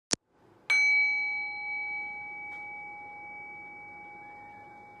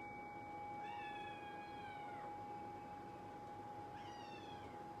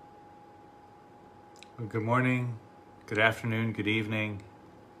Good morning, good afternoon, good evening,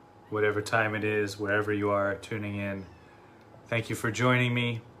 whatever time it is, wherever you are tuning in. Thank you for joining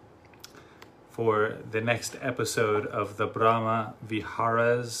me for the next episode of the Brahma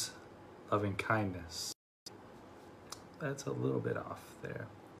Vihara's Loving Kindness. That's a little bit off there.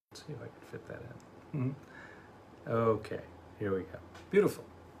 Let's see if I can fit that in. Okay, here we go. Beautiful.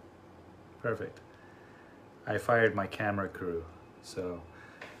 Perfect. I fired my camera crew, so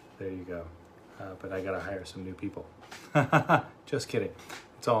there you go. But I gotta hire some new people. Just kidding.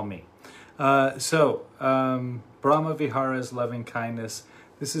 It's all me. Brahma Vihara's Loving Kindness.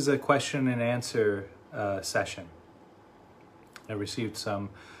 This is a question and answer session. I received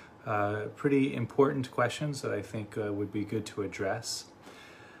some pretty important questions that I think would be good to address.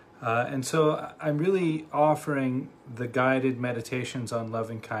 And so I'm really offering the guided meditations on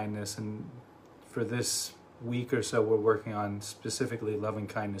loving kindness, and for this week or so we're working on specifically loving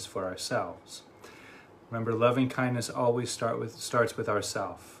kindness for ourselves. Remember, loving kindness always starts with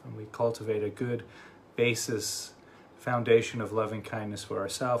ourself, and we cultivate a good basis, foundation of loving kindness for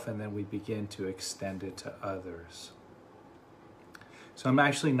ourselves, and then we begin to extend it to others. So I'm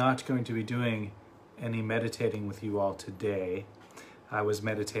actually not going to be doing any meditating with you all today. I was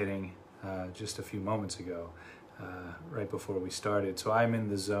meditating just a few moments ago, right before we started. So I'm in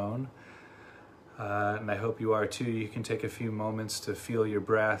the zone, and I hope you are too. You can take a few moments to feel your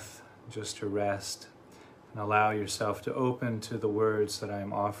breath, just to rest, and allow yourself to open to the words that I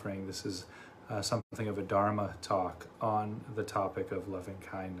am offering. This is something of a Dharma talk on the topic of loving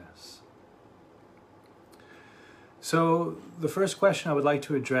kindness. So the first question I would like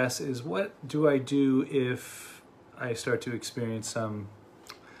to address is, what do I do if I start to experience some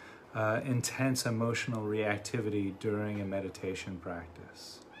intense emotional reactivity during a meditation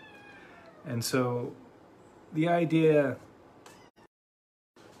practice? And so the idea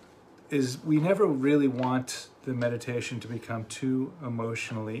is we never really want the meditation to become too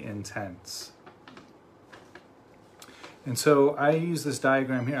emotionally intense. And so I use this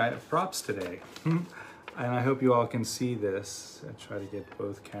diagram here. I have props today, and I hope you all can see this. I try to get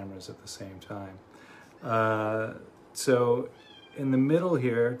both cameras at the same time. So in the middle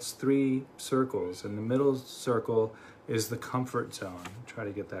here, it's 3 circles, and the middle circle is the comfort zone. Try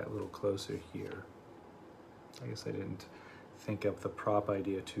to get that a little closer here. I guess I didn't think of the prop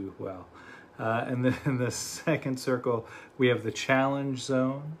idea too well. And then in the second circle, we have the challenge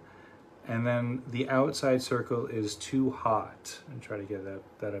zone. And then the outside circle is too hot. And try to get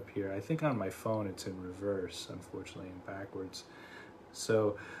that up here. I think on my phone it's in reverse, unfortunately, and backwards.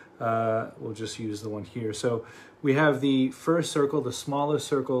 So we'll just use the one here. So we have the first circle, the smallest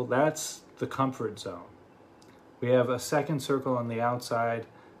circle, that's the comfort zone. We have a second circle on the outside,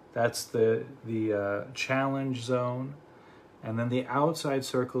 that's the challenge zone. And then the outside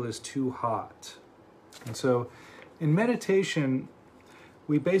circle is too hot. And so in meditation,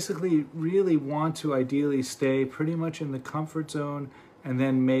 we basically really want to ideally stay pretty much in the comfort zone and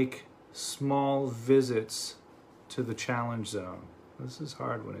then make small visits to the challenge zone. This is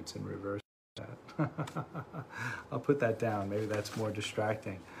hard when it's in reverse. I'll put that down. Maybe that's more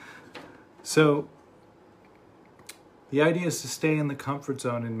distracting. So the idea is to stay in the comfort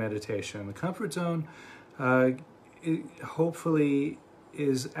zone in meditation. The comfort zone it hopefully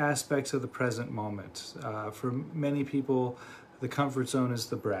is aspects of the present moment. For many people, the comfort zone is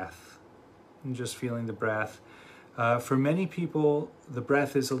the breath, and just feeling the breath. For many people, the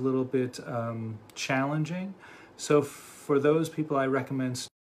breath is a little bit challenging. So for those people, I recommend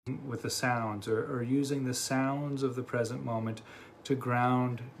starting with the sounds, or using the sounds of the present moment to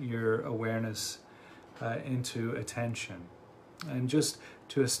ground your awareness into attention, and just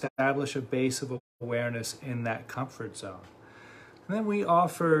to establish a base of awareness in that comfort zone. And then we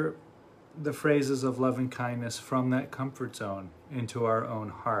offer the phrases of loving kindness from that comfort zone into our own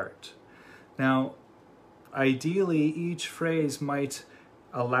heart. Now, ideally, each phrase might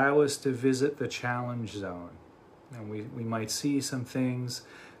allow us to visit the challenge zone. And we might see some things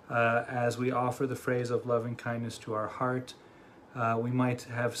as we offer the phrase of loving kindness to our heart. We might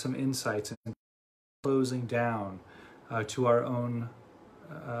have some insights in closing down to our own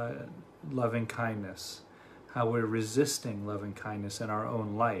loving kindness, how we're resisting loving kindness in our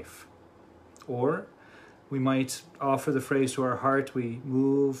own life. Or we might offer the phrase to our heart, we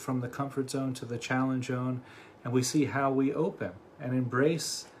move from the comfort zone to the challenge zone, and we see how we open and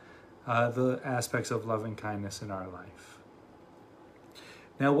embrace the aspects of loving kindness in our life.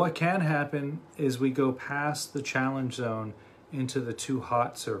 Now, what can happen is we go past the challenge zone into the too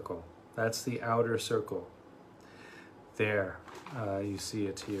hot circle. That's the outer circle. There, you see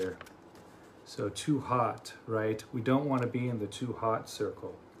it here. So too hot, right? We don't want to be in the too hot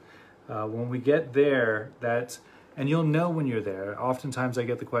circle. When we get there, and you'll know when you're there. Oftentimes I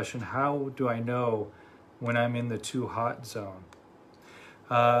get the question, how do I know when I'm in the too hot zone?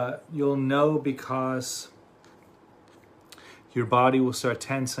 You'll know because your body will start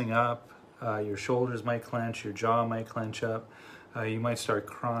tensing up, your shoulders might clench, your jaw might clench up, you might start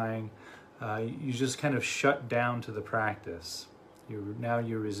crying. You just kind of shut down to the practice. Now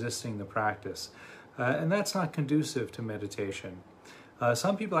you're resisting the practice. And that's not conducive to meditation.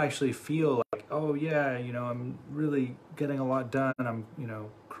 Some people actually feel like, oh yeah, I'm really getting a lot done, I'm,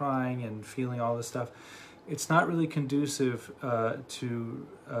 crying and feeling all this stuff. It's not really conducive to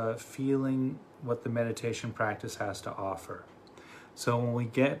feeling what the meditation practice has to offer. So when we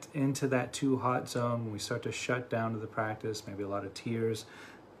get into that too hot zone, when we start to shut down to the practice, maybe a lot of tears,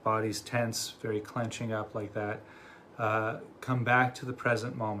 body's tense, very clenching up like that, come back to the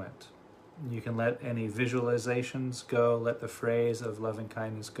present moment. You can let any visualizations go, let the phrase of loving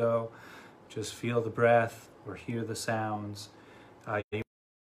kindness go. Just feel the breath or hear the sounds. You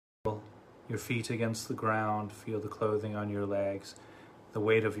feel your feet against the ground, feel the clothing on your legs, the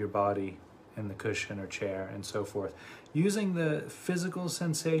weight of your body in the cushion or chair, and so forth. Using the physical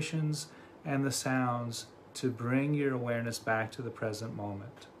sensations and the sounds to bring your awareness back to the present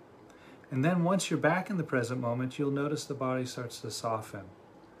moment. And then once you're back in the present moment, you'll notice the body starts to soften.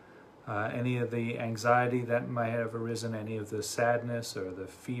 Any of the anxiety that might have arisen, any of the sadness or the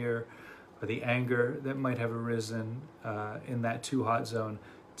fear or the anger that might have arisen in that too hot zone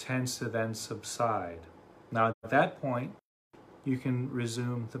tends to then subside. Now at that point, you can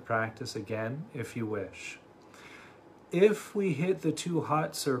resume the practice again if you wish. If we hit the too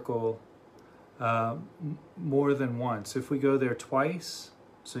hot circle more than once, if we go there twice,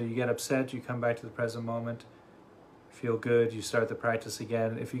 so you get upset, you come back to the present moment, feel good, you start the practice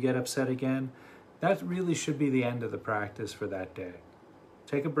again. If you get upset again, that really should be the end of the practice for that day.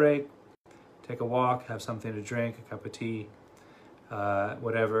 Take a break, take a walk, have something to drink, a cup of tea,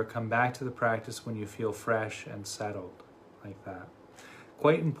 whatever. Come back to the practice when you feel fresh and settled, like that.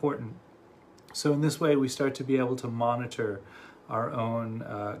 Quite important. So in this way, we start to be able to monitor our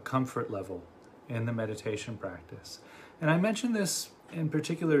own comfort level in the meditation practice. And I mention this in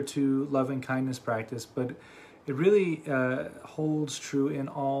particular to loving kindness practice, but it really holds true in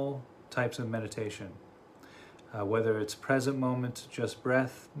all types of meditation. Whether it's present moment, just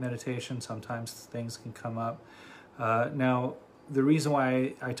breath meditation, sometimes things can come up. Now, the reason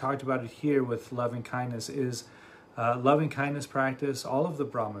why I talked about it here with loving kindness is loving kindness practice, all of the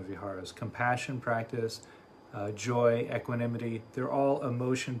Brahma Viharas, compassion practice, joy, equanimity, they're all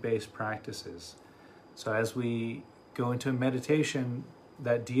emotion-based practices. So as we go into a meditation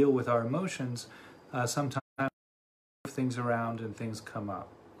that deal with our emotions, sometimes things around and things come up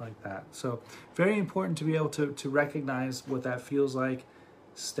like that. So very important to be able to recognize what that feels like,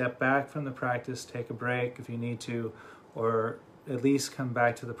 step back from the practice, take a break if you need to, or at least come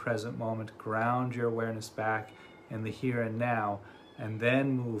back to the present moment, ground your awareness back in the here and now, and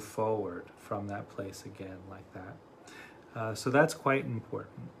then move forward from that place again like that. So that's quite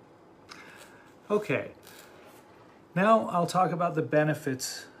important. Okay, now I'll talk about the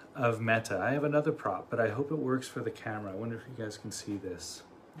benefits of metta. I have another prop, but I hope it works for the camera. I wonder if you guys can see this.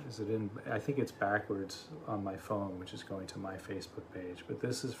 Is it in? I think it's backwards on my phone, which is going to my Facebook page, but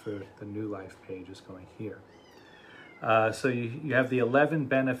this is for the New Life page, is going here. So you have the 11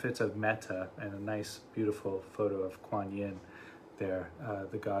 benefits of metta, and a nice, beautiful photo of Kuan Yin there,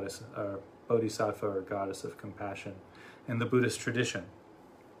 the goddess, or Bodhisattva, or goddess of compassion, in the Buddhist tradition.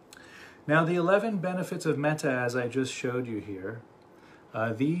 Now, the 11 benefits of metta, as I just showed you here,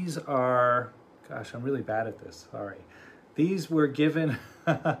 these are, gosh, I'm really bad at this, sorry. These were given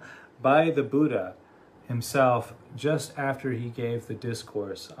by the Buddha himself just after he gave the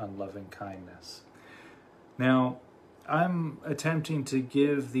discourse on loving kindness. Now, I'm attempting to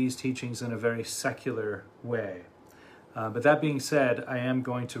give these teachings in a very secular way. But that being said, I am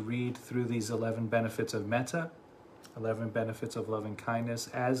going to read through these 11 benefits of metta, 11 benefits of loving kindness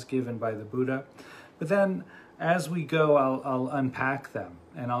as given by the Buddha. But then as we go, I'll unpack them,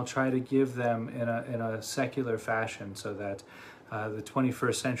 and I'll try to give them in a secular fashion so that the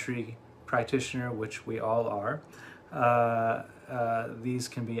 21st century practitioner, which we all are, these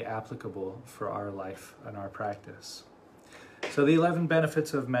can be applicable for our life and our practice. So the 11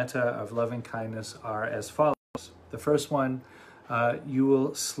 benefits of metta, of loving kindness, are as follows. The first one, you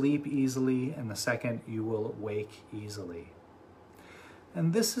will sleep easily, and the second, you will wake easily.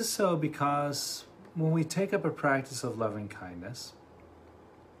 And this is so because when we take up a practice of loving kindness,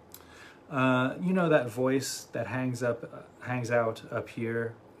 you know that voice that hangs out up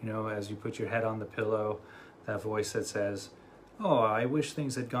here, you know, as you put your head on the pillow, that voice that says, oh, I wish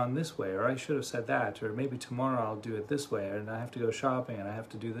things had gone this way, or I should have said that, or maybe tomorrow I'll do it this way, and I have to go shopping, and I have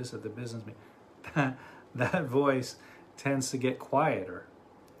to do this at the business meeting. That voice tends to get quieter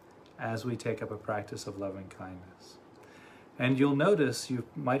as we take up a practice of loving kindness. And you'll notice, you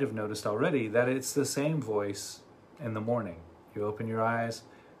might have noticed already, that it's the same voice in the morning. You open your eyes,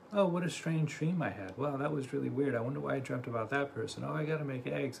 oh, what a strange dream I had. Well, that was really weird. I wonder why I dreamt about that person. Oh, I got to make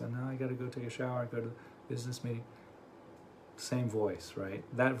eggs, and now I got to go take a shower and go to the business meeting. Same voice, right?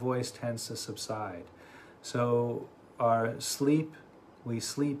 That voice tends to subside. So our sleep, we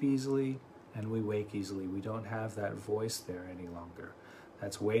sleep easily and we wake easily. We don't have that voice there any longer.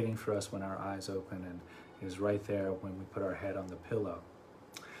 That's waiting for us when our eyes open and is right there when we put our head on the pillow.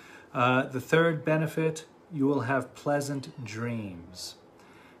 The third benefit, you will have pleasant dreams.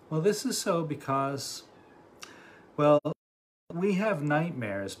 Well, this is so because, well, we have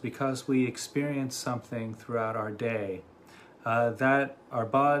nightmares because we experience something throughout our day that our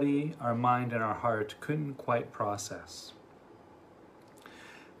body, our mind, and our heart couldn't quite process.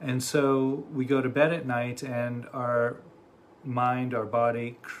 And so we go to bed at night and our mind, our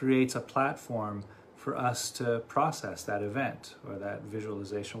body creates a platform for us to process that event or that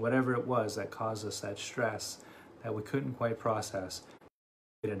visualization, whatever it was that caused us that stress that we couldn't quite process,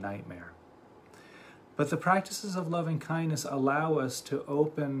 a nightmare. But the practices of loving kindness allow us to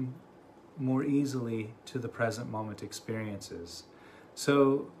open more easily to the present moment experiences.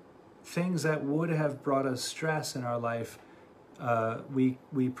 So things that would have brought us stress in our life,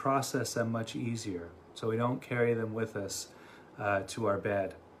 we process them much easier. So we don't carry them with us to our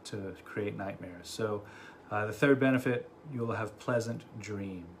bed to create nightmares. So the third benefit, you will have pleasant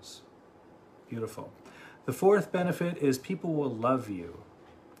dreams. Beautiful. The fourth benefit is people will love you.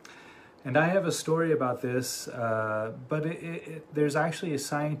 And I have a story about this, but there's actually a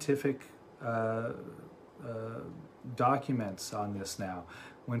scientific documents on this now.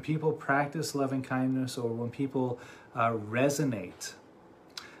 When people practice loving kindness or when people resonate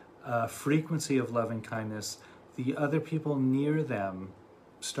a frequency of loving kindness, the other people near them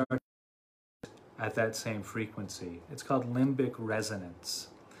start at that same frequency. It's called limbic resonance.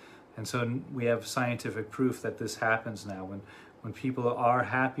 And so we have scientific proof that this happens now. When people are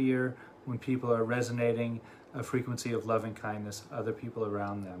happier, when people are resonating a frequency of loving kindness, other people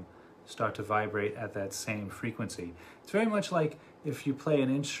around them start to vibrate at that same frequency. It's very much like if you play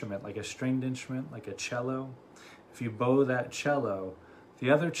an instrument, like a stringed instrument, like a cello. If you bow that cello, the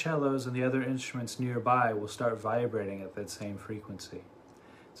other cellos and the other instruments nearby will start vibrating at that same frequency.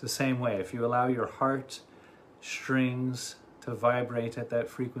 It's the same way. If you allow your heart strings to vibrate at that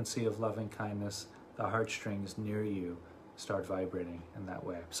frequency of loving kindness, the heartstrings near you start vibrating in that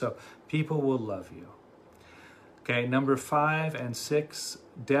way. So people will love you. Okay, number 5 and 6,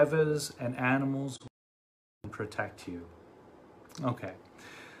 devas and animals will protect you. Okay,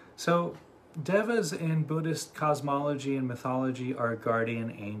 so devas in Buddhist cosmology and mythology are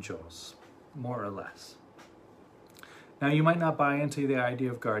guardian angels, more or less. Now, you might not buy into the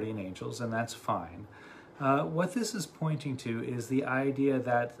idea of guardian angels, and that's fine. What this is pointing to is the idea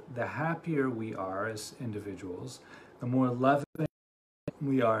that the happier we are as individuals, the more loving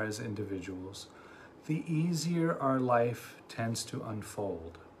we are as individuals, the easier our life tends to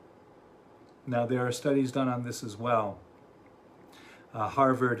unfold. Now, there are studies done on this as well.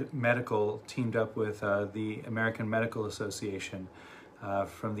 Harvard Medical teamed up with the American Medical Association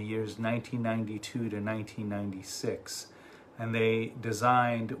from the years 1992 to 1996. And they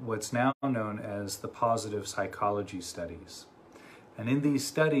designed what's now known as the positive psychology studies. And in these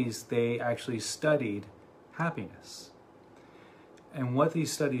studies, they actually studied happiness. And what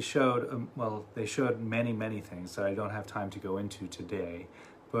these studies showed, well, they showed many, many things that I don't have time to go into today.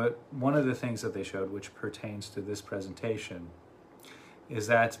 But one of the things that they showed, which pertains to this presentation, is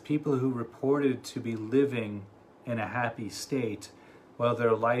that people who reported to be living in a happy state, well,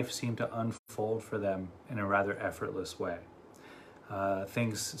 their life seemed to unfold for them in a rather effortless way.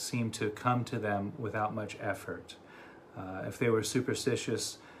 Things seemed to come to them without much effort. If they were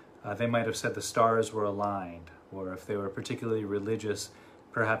superstitious, they might have said the stars were aligned. Or if they were particularly religious,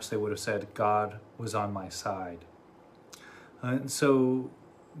 perhaps they would have said, God was on my side. And so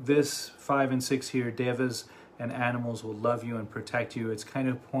this 5 and 6 here, devas and animals will love you and protect you. It's kind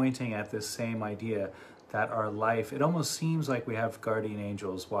of pointing at this same idea that our life, it almost seems like we have guardian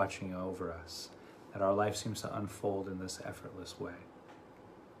angels watching over us, that our life seems to unfold in this effortless way.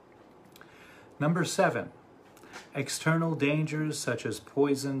 Number 7, external dangers such as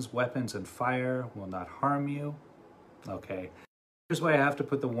poisons, weapons, and fire will not harm you. Okay, here's why I have to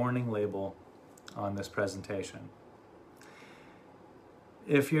put the warning label on this presentation.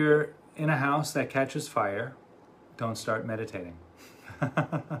 If you're in a house that catches fire, don't start meditating.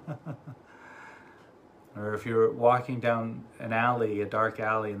 Or if you're walking down an alley, a dark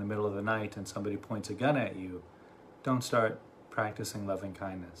alley in the middle of the night, and somebody points a gun at you, don't start practicing loving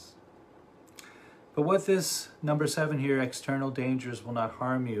kindness. But what this, number 7 here, external dangers will not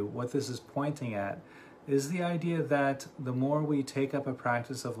harm you, what this is pointing at is the idea that the more we take up a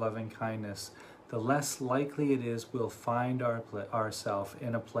practice of loving kindness, the less likely it is we'll find ourselves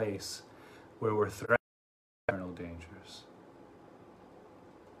in a place where we're threatened by external dangers.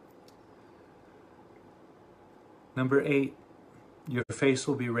 Number 8, your face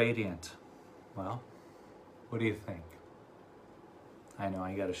will be radiant. Well, what do you think? I know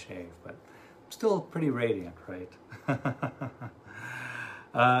I gotta shave, but I'm still pretty radiant, right?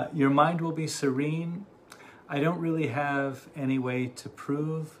 Your mind will be serene. I don't really have any way to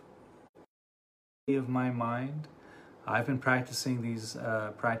prove of my mind. I've been practicing these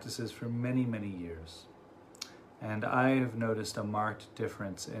practices for many, many years. And I have noticed a marked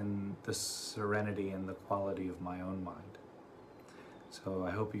difference in the serenity and the quality of my own mind. So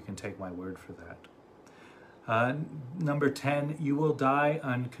I hope you can take my word for that. Number 10, you will die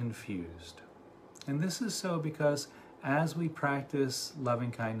unconfused. And this is so because as we practice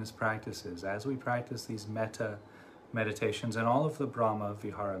loving kindness practices, as we practice these metta meditations and all of the Brahma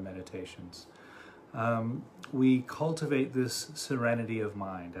Vihara meditations, we cultivate this serenity of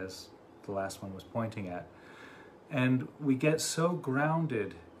mind, as the last one was pointing at. And we get so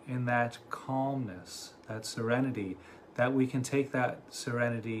grounded in that calmness, that serenity, that we can take that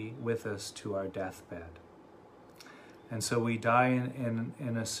serenity with us to our deathbed. And so we die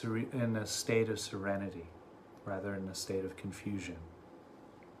in a state of serenity, rather than a state of confusion.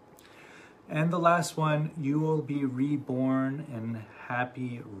 And the last one, you will be reborn in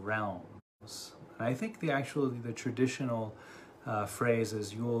happy realms. And I think the traditional phrase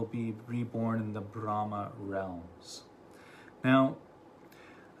is you will be reborn in the Brahma realms. Now,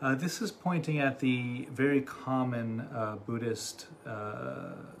 this is pointing at the very common Buddhist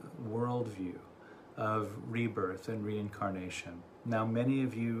worldview of rebirth and reincarnation. Now, many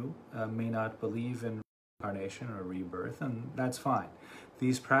of you may not believe in reincarnation or rebirth, and that's fine.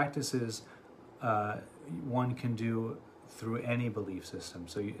 These practices one can do through any belief system.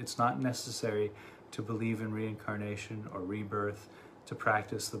 So it's not necessary to believe in reincarnation or rebirth to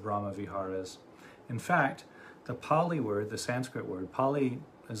practice the Brahma Viharas. In fact, the Pali word, the Sanskrit word, Pali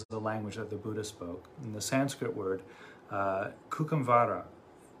is the language that the Buddha spoke, and the Sanskrit word, kukumvara,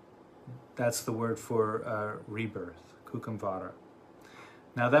 that's the word for rebirth, kukumvara.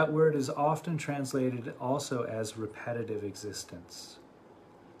 Now that word is often translated also as repetitive existence.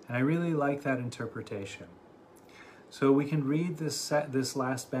 And I really like that interpretation. So we can read this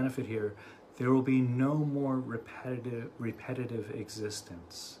last benefit here. There will be no more repetitive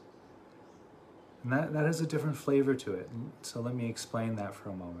existence. And that has a different flavor to it. So let me explain that for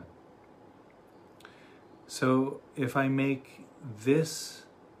a moment. So if I make this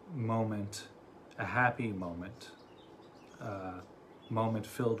moment a happy moment, moment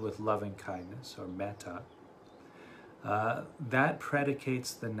filled with loving kindness or metta, that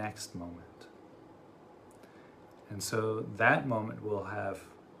predicates the next moment. And so that moment will have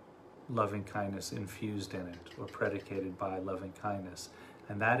loving kindness infused in it or predicated by loving kindness,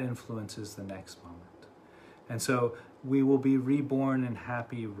 and that influences the next moment. And so we will be reborn in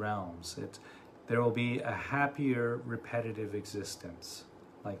happy realms. There will be a happier repetitive existence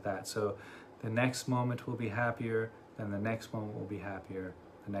like that. So the next moment will be happier, then the next moment will be happier,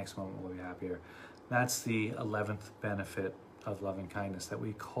 the next moment will be happier. That's the 11th benefit of loving kindness, that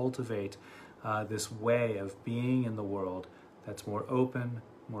we cultivate this way of being in the world that's more open,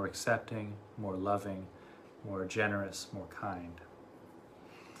 more accepting, more loving, more generous, more kind.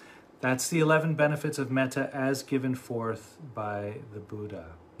 That's the 11 benefits of metta as given forth by the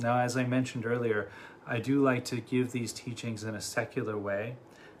Buddha. Now, as I mentioned earlier, I do like to give these teachings in a secular way.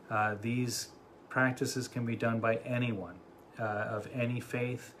 These practices can be done by anyone of any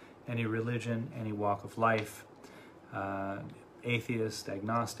faith, any religion, any walk of life, atheist,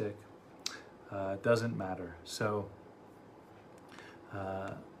 agnostic, doesn't matter. So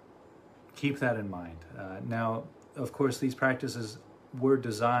keep that in mind. Now, of course, these practices were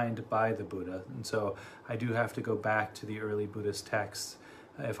designed by the Buddha, and so I do have to go back to the early Buddhist texts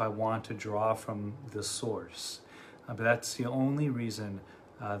if I want to draw from the source. But that's the only reason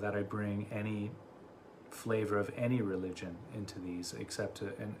that I bring any flavor of any religion into these,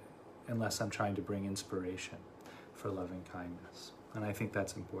 unless I'm trying to bring inspiration for loving kindness. And I think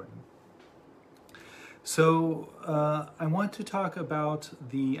that's important. So I want to talk about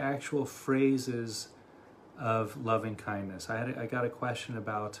the actual phrases of loving kindness. I got a question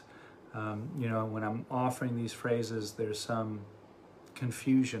about When I'm offering these phrases, there's some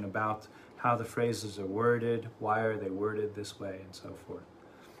confusion about how the phrases are worded, why are they worded this way, and so forth.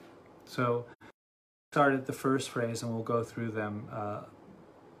 So start at the first phrase and we'll go through them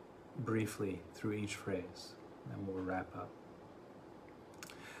briefly through each phrase, and we'll wrap up.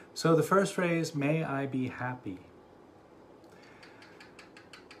 So the first phrase, may I be happy.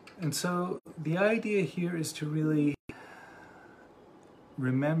 And so the idea here is to really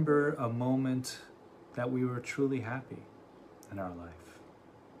remember a moment that we were truly happy in our life.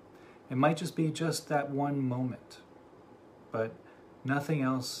 It might just be just that one moment, but nothing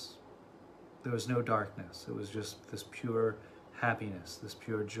else. There was no darkness. It was just this pure happiness, this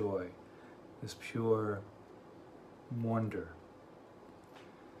pure joy, this pure wonder.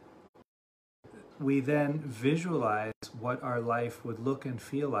 We then visualize what our life would look and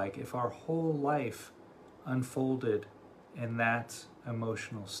feel like if our whole life unfolded in that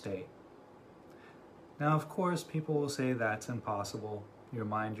emotional state. Now, of course, people will say that's impossible. Your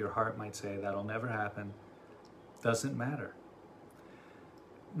mind, your heart might say that'll never happen. Doesn't matter.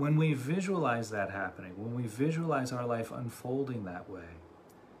 When we visualize that happening, when we visualize our life unfolding that way,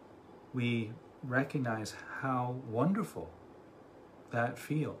 we recognize how wonderful that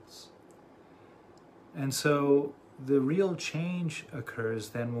feels. And so the real change occurs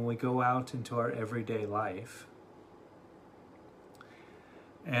then when we go out into our everyday life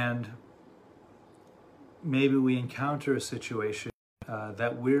and maybe we encounter a situation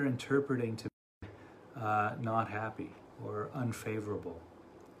that we're interpreting to be not happy or unfavorable.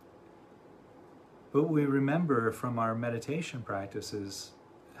 But we remember from our meditation practices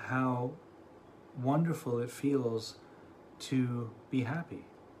how wonderful it feels to be happy.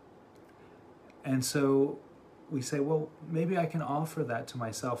 And so we say, well, maybe I can offer that to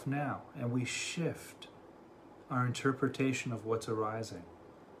myself now. And we shift our interpretation of what's arising.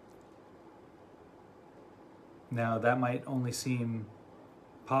 Now, that might only seem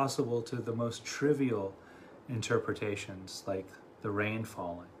possible to the most trivial interpretations, like the rain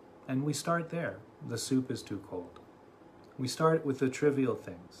falling. And we start there. The soup is too cold. We start with the trivial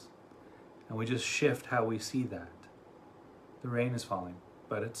things. And we just shift how we see that. The rain is falling,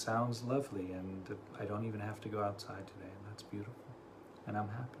 but it sounds lovely, and I don't even have to go outside today, and that's beautiful. And I'm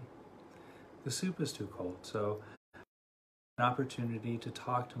happy. The soup is too cold, so an opportunity to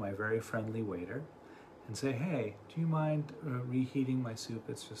talk to my very friendly waiter and say, hey, do you mind reheating my soup?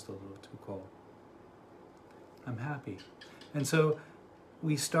 It's just a little too cold. I'm happy. And so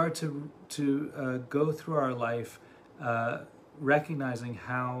we start to go through our life recognizing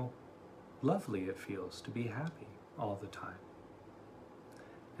how lovely it feels to be happy all the time.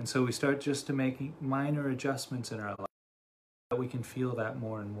 And so we start just to make minor adjustments in our life so that we can feel that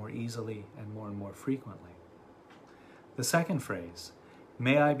more and more easily and more frequently. The second phrase,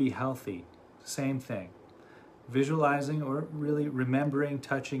 may I be healthy, same thing. Visualizing or really remembering,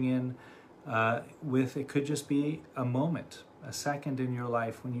 touching in with, it could just be a moment, a second in your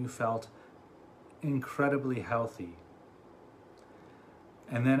life when you felt incredibly healthy.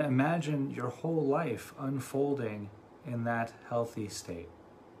 And then imagine your whole life unfolding in that healthy state.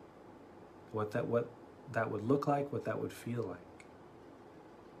 What that would look like, what that would feel like.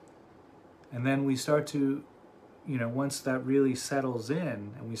 And then we start to, once that really settles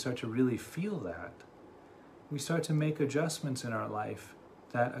in and we start to really feel that, we start to make adjustments in our life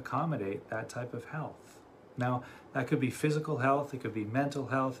that accommodate that type of health. Now, that could be physical health, it could be mental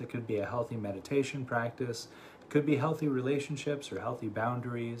health, it could be a healthy meditation practice, it could be healthy relationships or healthy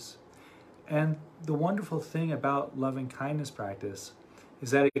boundaries. And the wonderful thing about loving kindness practice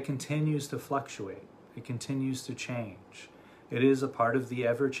is that it continues to fluctuate. It continues to change. It is a part of the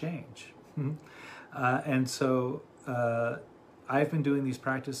ever change. And so I've been doing these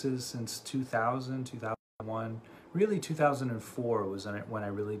practices since 2000, 2001. Really 2004 was when I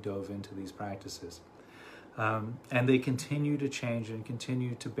really dove into these practices. And they continue to change and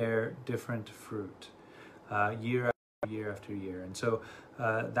continue to bear different fruit year after year. And so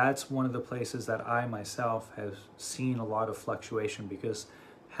that's one of the places that I myself have seen a lot of fluctuation, because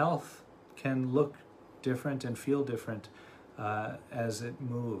health can look different and feel different as it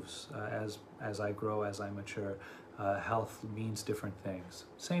moves, as I grow, as I mature. Health means different things.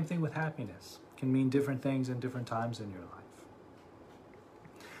 Same thing with happiness. It can mean different things in different times in your life.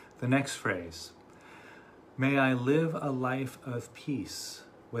 The next phrase, may I live a life of peace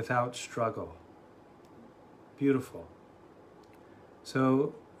without struggle. Beautiful.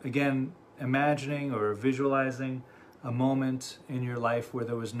 So again, imagining or visualizing a moment in your life where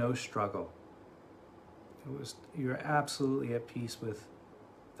there was no struggle. You're absolutely at peace with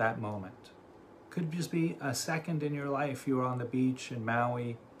that moment. Could just be a second in your life. You were on the beach in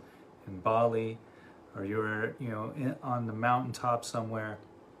Maui in Bali, or you're, on the mountaintop somewhere.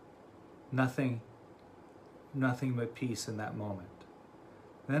 Nothing but peace in that moment.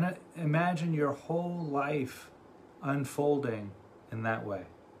 Then imagine your whole life unfolding in that way.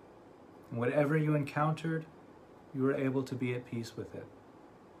 And whatever you encountered, you were able to be at peace with it.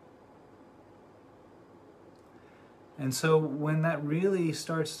 And so when that really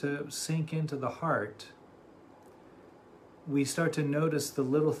starts to sink into the heart, we start to notice the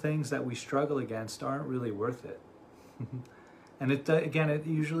little things that we struggle against aren't really worth it. And it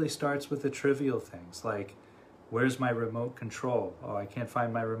usually starts with the trivial things like, where's my remote control? Oh, I can't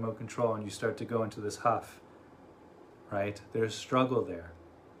find my remote control. And you start to go into this huff, right? There's struggle there.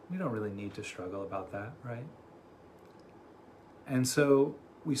 We don't really need to struggle about that, right? And so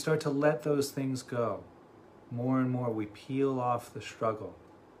we start to let those things go. More and more we peel off the struggle,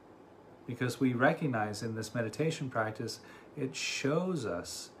 because we recognize in this meditation practice, it shows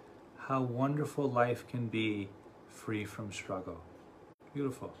us how wonderful life can be free from struggle.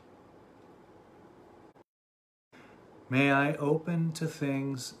 Beautiful. May I open to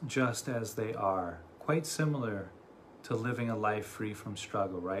things just as they are. Quite similar to living a life free from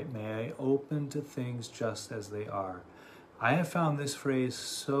struggle, right? May I open to things just as they are. I have found this phrase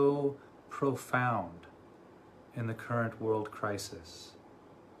so profound in the current world crisis.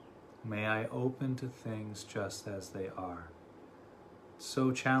 May I open to things just as they are.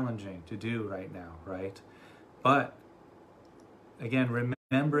 So challenging to do right now, right? But again,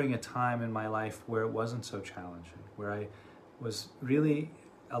 remembering a time in my life where it wasn't so challenging, where I was really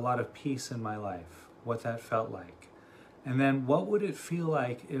a lot of peace in my life, what that felt like. And then what would it feel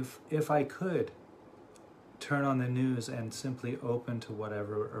like if I could turn on the news and simply open to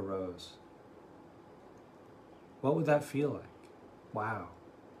whatever arose? What would that feel like? Wow.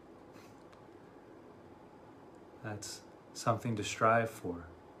 That's something to strive for.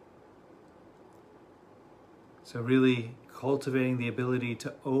 So really cultivating the ability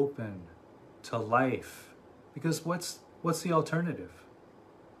to open to life. Because what's the alternative?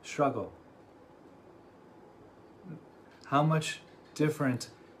 Struggle. How much different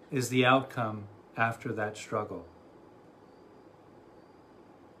is the outcome after that struggle?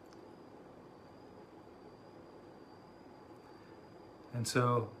 And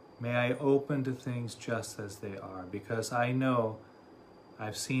so may I open to things just as they are, because I know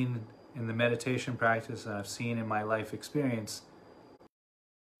I've seen in the meditation practice and I've seen in my life experience,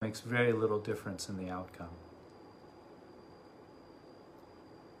 it makes very little difference in the outcome.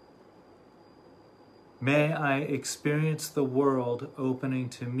 May I experience the world opening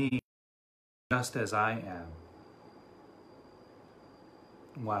to me just as I am.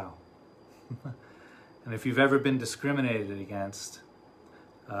 Wow. And if you've ever been discriminated against,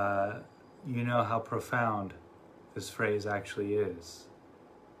 you know how profound this phrase actually is.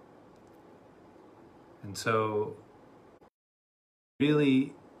 And so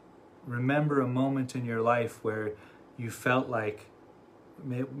really remember a moment in your life where you felt like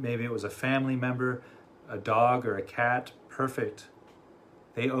maybe it was a family member, a dog or a cat, perfect.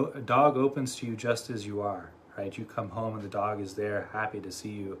 A dog opens to you just as you are, right? You come home and the dog is there, happy to see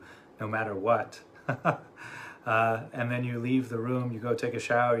you no matter what. And then you leave the room, you go take a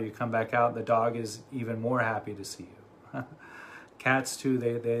shower, you come back out, the dog is even more happy to see you. Cats too,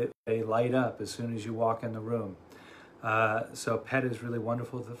 they light up as soon as you walk in the room. So a pet is really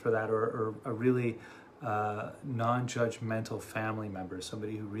wonderful for that, or a really non-judgmental family member,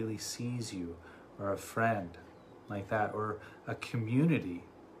 somebody who really sees you, or a friend like that, or a community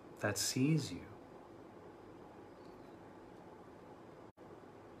that sees you.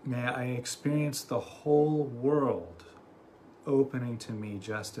 May I experience the whole world opening to me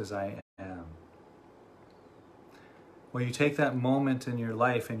just as I am. When you take that moment in your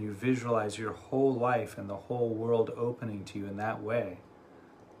life and you visualize your whole life and the whole world opening to you in that way,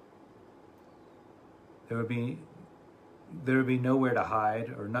 there would be nowhere to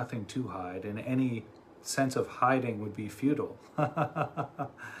hide or nothing to hide, and any sense of hiding would be futile.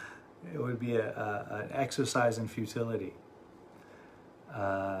 It would be an exercise in futility.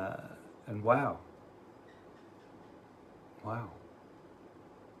 And wow.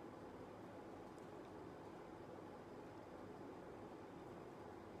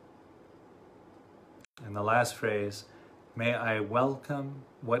 And the last phrase, may I welcome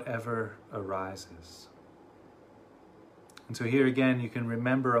whatever arises. And so here again, you can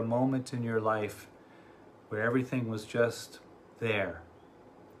remember a moment in your life where everything was just there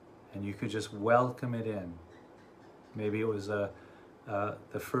and you could just welcome it in. Maybe it was the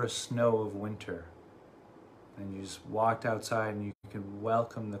first snow of winter, and you just walked outside and you could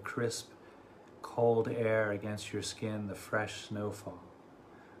welcome the crisp, cold air against your skin, the fresh snowfall.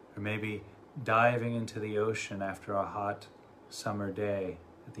 or maybe diving into the ocean after a hot summer day,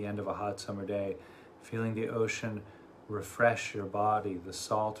 at the end of a hot summer day, feeling the ocean refresh your body, the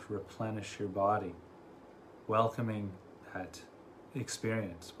salt replenish your body, welcoming that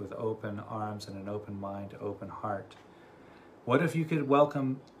experience with open arms and an open mind, open heart. What if you could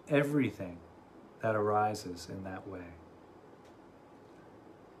welcome everything that arises in that way?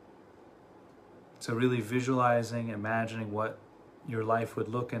 So really visualizing, imagining what your life would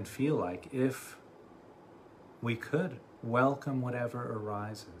look and feel like if we could welcome whatever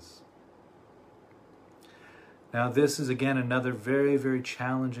arises. Now, this is again another very, very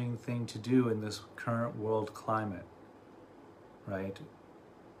challenging thing to do in this current world climate, right?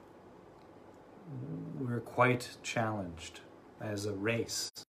 We're quite challenged as a race,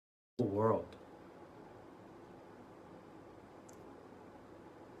 the world.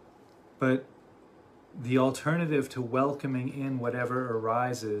 But the alternative to welcoming in whatever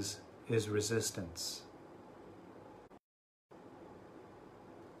arises is resistance,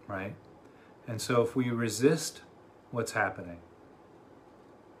 right? And so if we resist what's happening,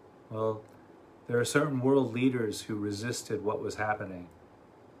 well, there are certain world leaders who resisted what was happening,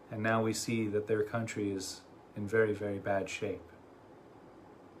 and now we see that their country is in very, very bad shape.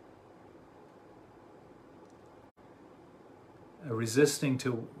 Resisting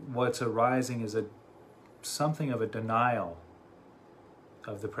to what's arising is something of a denial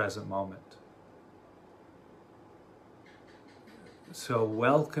of the present moment. So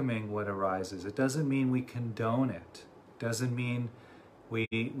welcoming what arises, it doesn't mean we condone it. It doesn't mean we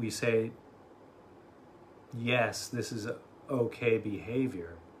say, yes, this is okay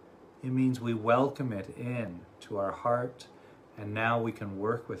behavior. It means we welcome it in to our heart, and now we can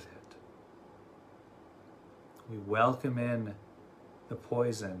work with it. We welcome in the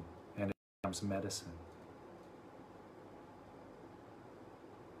poison, and it becomes medicine.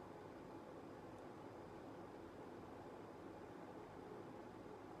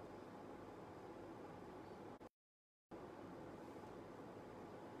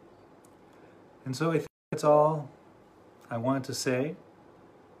 And so I think that's all I want to say.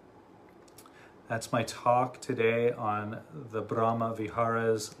 That's my talk today on the Brahma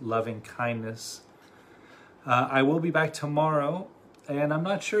Vihara's loving kindness. I will be back tomorrow, and I'm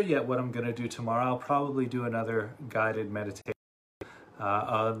not sure yet what I'm going to do tomorrow. I'll probably do another guided meditation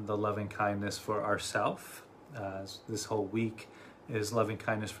on the loving kindness for ourself. This whole week is loving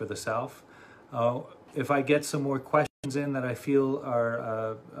kindness for the self. If I get some more questions in that I feel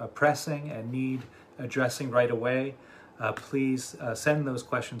are pressing and need addressing right away, please send those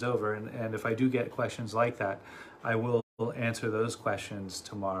questions over. And if I do get questions like that, I will answer those questions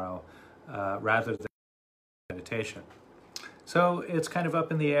tomorrow rather than meditation. So it's kind of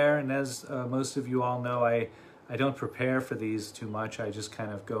up in the air, and as most of you all know, I don't prepare for these too much. I just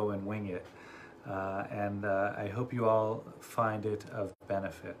kind of go and wing it. And I hope you all find it of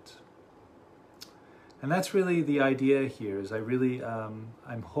benefit. And that's really the idea here, is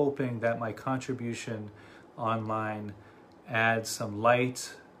I'm hoping that my contribution online adds some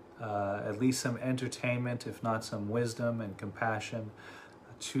light, at least some entertainment, if not some wisdom and compassion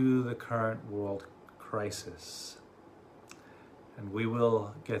to the current world crisis. And we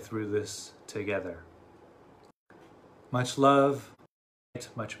will get through this together. Much love,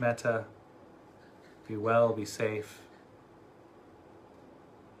 much metta. Be well, be safe.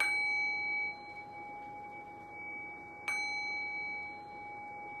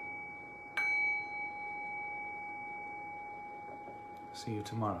 See you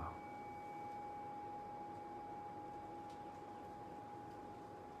tomorrow.